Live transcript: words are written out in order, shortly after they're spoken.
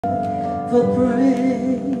for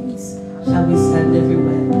praise. Shall we stand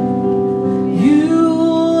everywhere? You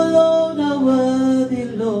alone are worthy,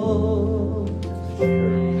 Lord,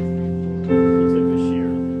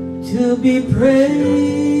 to be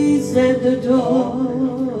praised and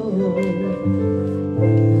adored.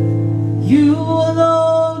 You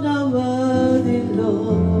alone are worthy,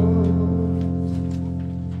 Lord,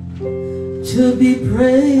 to be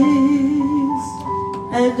praised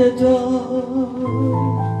and adored.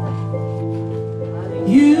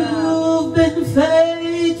 You've been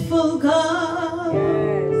faithful, God,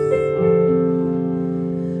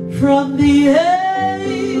 from the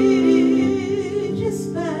ages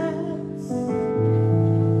past.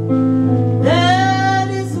 That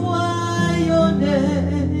is why your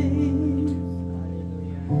name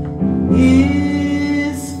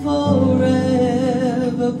is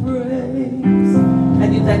forever praised. Can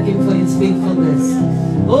you thank him for his faithfulness?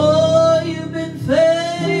 Oh, you've been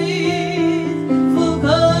faithful,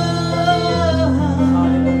 God,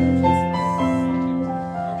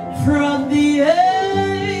 from the ages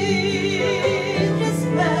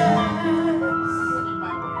past.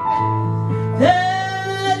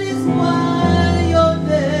 That is why your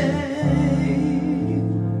name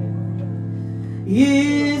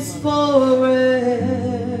is forevermore.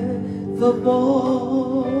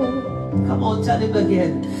 Come on, tell him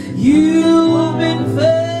again. You've been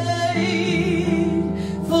faithful,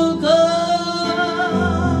 God,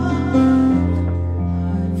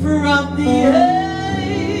 from the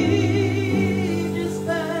ages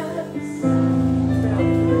past.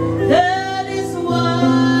 That is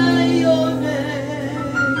why your name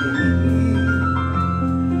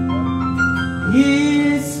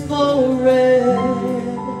is forever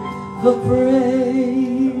praised.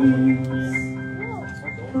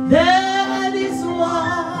 That is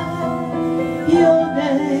why your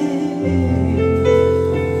name,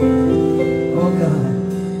 oh God,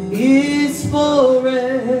 is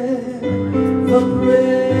forever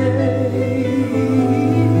praised.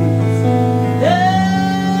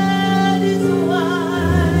 That is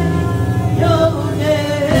why your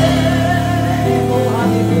name, oh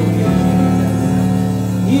hallelujah,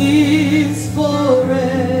 is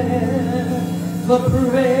forever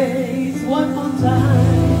praised. One more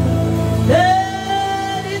time.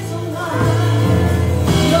 That is why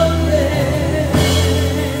your name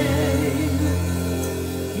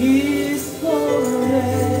is forever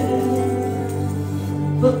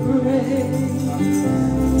praised.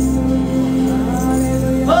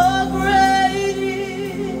 Oh, great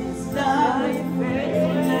is thy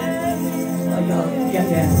faithfulness. Oh, yeah,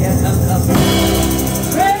 come.